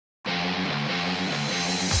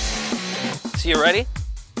So you ready?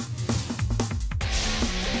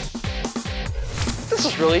 This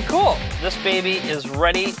is really cool. This baby is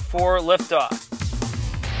ready for liftoff.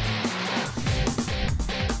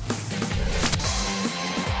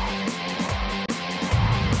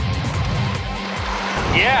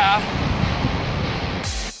 Yeah.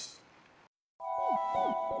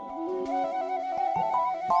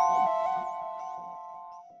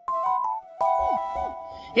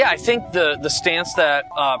 Yeah, I think the stance that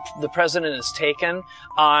the president has taken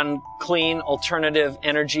on clean alternative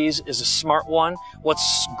energies is a smart one.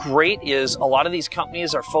 What's great is a lot of these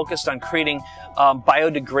companies are focused on creating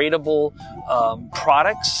biodegradable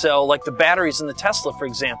products. So like the batteries in the Tesla, for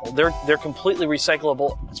example, they're completely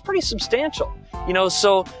recyclable. It's pretty substantial. You know,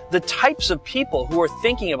 so the types of people who are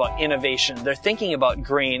thinking about innovation, they're thinking about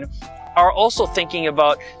green, are also thinking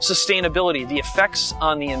about sustainability, the effects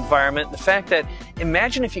on the environment, the fact that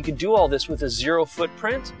imagine if you could do all this with a zero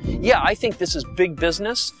footprint. Yeah, I think this is big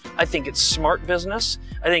business. I think it's smart business.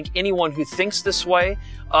 I think anyone who thinks this way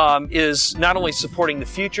is not only supporting the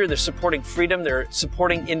future, they're supporting freedom, they're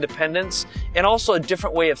supporting independence, and also a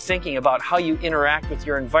different way of thinking about how you interact with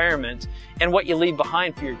your environment and what you leave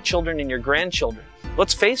behind for your children and your grandchildren.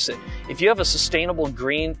 Let's face it, if you have a sustainable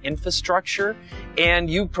green infrastructure and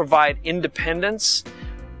you provide independence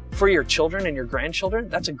for your children and your grandchildren,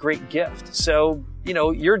 that's a great gift. So, you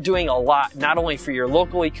know, you're doing a lot, not only for your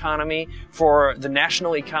local economy, for the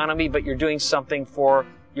national economy, but you're doing something for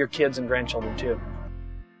your kids and grandchildren too.